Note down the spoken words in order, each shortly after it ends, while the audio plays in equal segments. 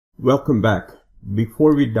Welcome back.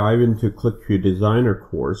 Before we dive into QlikView Designer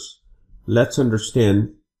course, let's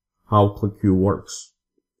understand how QlikView works.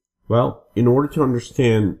 Well, in order to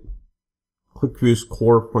understand QlikView's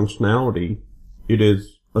core functionality, it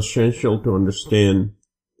is essential to understand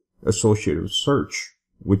Associative Search,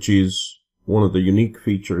 which is one of the unique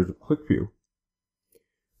features of QlikView.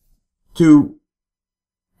 To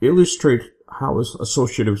illustrate how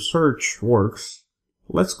Associative Search works,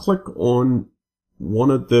 let's click on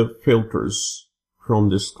one of the filters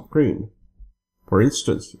from this screen. For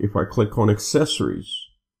instance, if I click on accessories,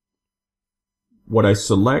 what I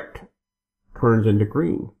select turns into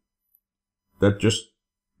green. That just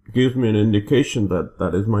gives me an indication that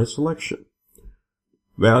that is my selection.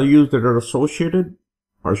 Values that are associated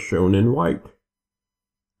are shown in white,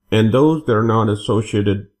 and those that are not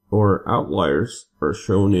associated or outliers are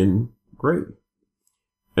shown in gray.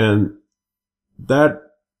 And that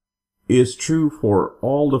is true for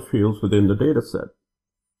all the fields within the dataset.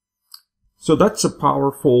 So that's a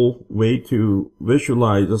powerful way to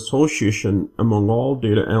visualize association among all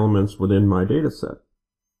data elements within my dataset.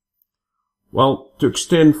 Well, to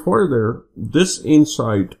extend further, this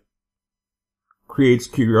insight creates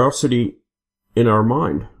curiosity in our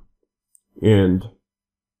mind. And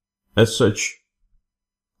as such,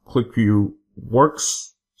 QlikView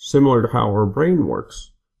works similar to how our brain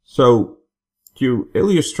works. So to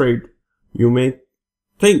illustrate, you may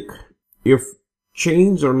think, if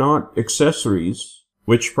chains are not accessories,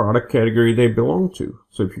 which product category they belong to.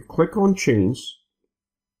 So if you click on chains,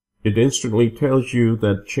 it instantly tells you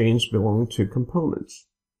that chains belong to components.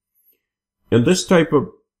 And this type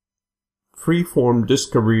of free-form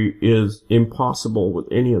discovery is impossible with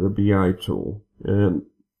any other BI tool. And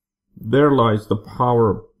there lies the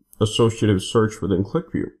power of Associative Search within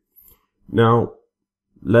QlikView. Now,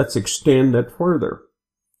 let's extend that further.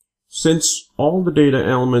 Since all the data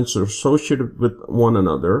elements are associated with one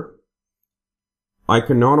another, I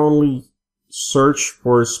can not only search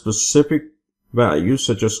for specific values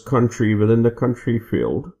such as country within the country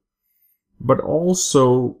field, but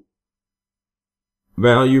also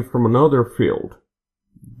value from another field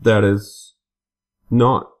that is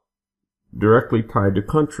not directly tied to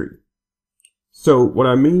country. So what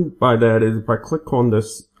I mean by that is if I click on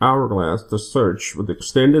this hourglass, the search with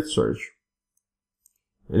extended search,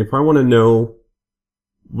 and if I want to know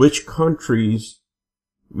which countries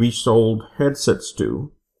we sold headsets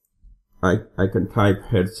to, I can type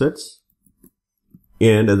headsets.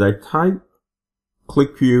 And as I type,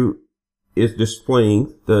 QlikView is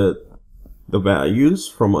displaying the values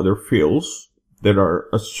from other fields that are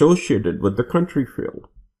associated with the country field.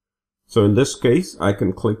 So in this case, I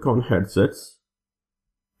can click on headsets,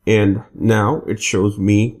 and now it shows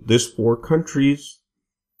me these 4 countries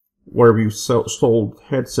where we've sold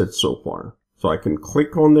headsets so far. So I can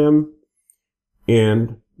click on them,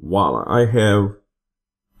 and voila, I have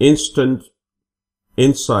instant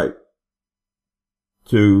insight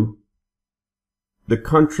to the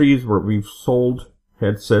countries where we've sold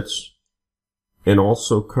headsets and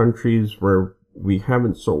also countries where we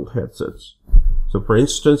haven't sold headsets. So for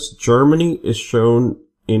instance, Germany is shown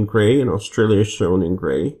in gray and Australia is shown in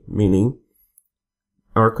gray, meaning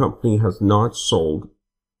our company has not sold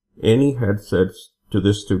any headsets to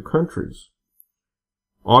these 2 countries.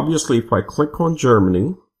 Obviously, if I click on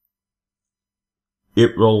Germany,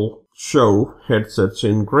 it will show headsets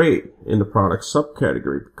in gray in the product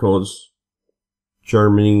subcategory because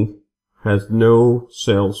Germany has no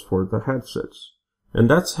sales for the headsets. And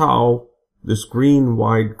that's how this green,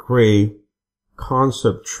 white, gray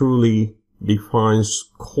concept truly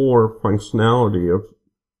defines core functionality of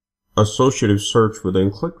Associative Search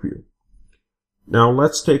within QlikView. Now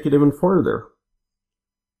let's take it even further.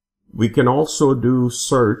 We can also do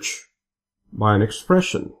search by an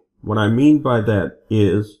expression. What I mean by that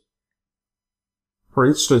is, for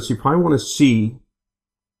instance, if I want to see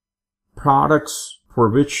products for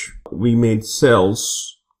which we made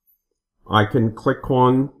sales, I can click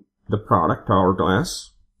on the product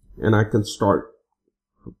hourglass and I can start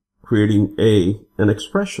creating an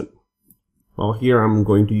expression. Well, here I'm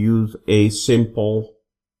going to use a simple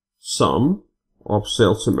sum of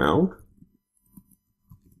sales amount,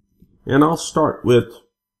 and I'll start with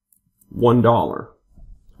 $1.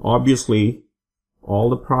 Obviously, all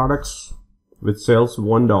the products with sales of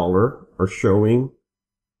 $1 are showing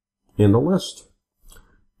in the list.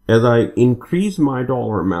 As I increase my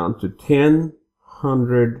dollar amount to 10,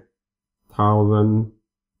 100,000,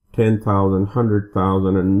 10,000,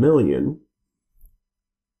 100,000, and million,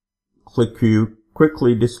 QlikView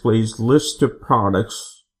quickly displays list of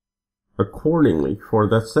products accordingly for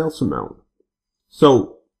that sales amount.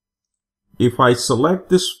 So if I select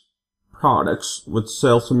this products with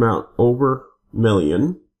sales amount over $1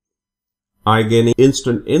 million, I get an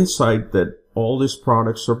instant insight that all these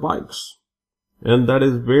products are bikes. And that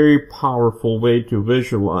is a very powerful way to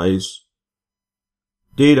visualize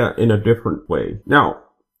data in a different way. Now,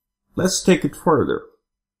 let's take it further.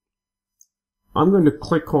 I'm going to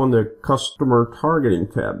click on the Customer Targeting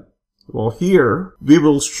tab. Well, here we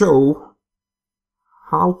will show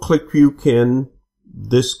how QlikView can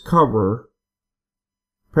discover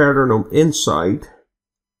pattern of insight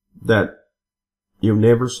that you've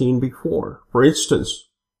never seen before. For instance,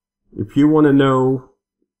 if you want to know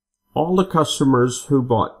all the customers who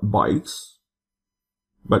bought bikes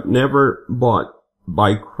but never bought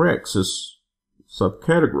bike racks as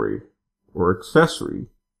subcategory or accessory,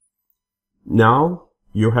 now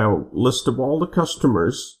you have a list of all the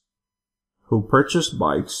customers who purchased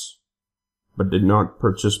bikes but did not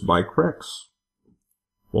purchase bike racks.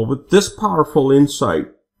 Well, with this powerful insight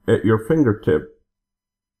at your fingertip,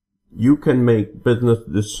 you can make business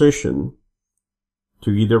decision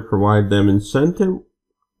to either provide them incentive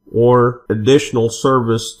or additional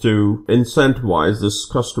service to incentivize these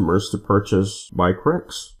customers to purchase bike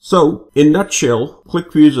racks. So, in a nutshell,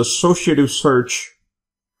 QlikView's Associative Search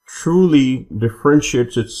truly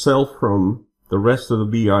differentiates itself from the rest of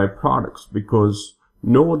the BI products because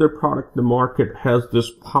no other product in the market has this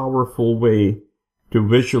powerful way to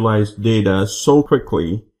visualize data so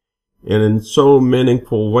quickly and in so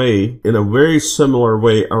meaningful way, in a very similar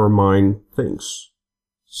way our mind thinks.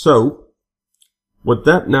 So, with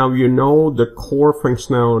that now you know the core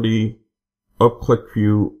functionality of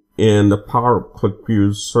QlikView and the power of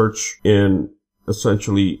QlikView's search and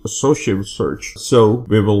essentially associative search. So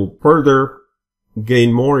we will further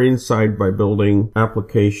gain more insight by building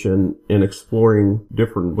application and exploring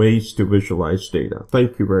different ways to visualize data.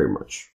 Thank you very much.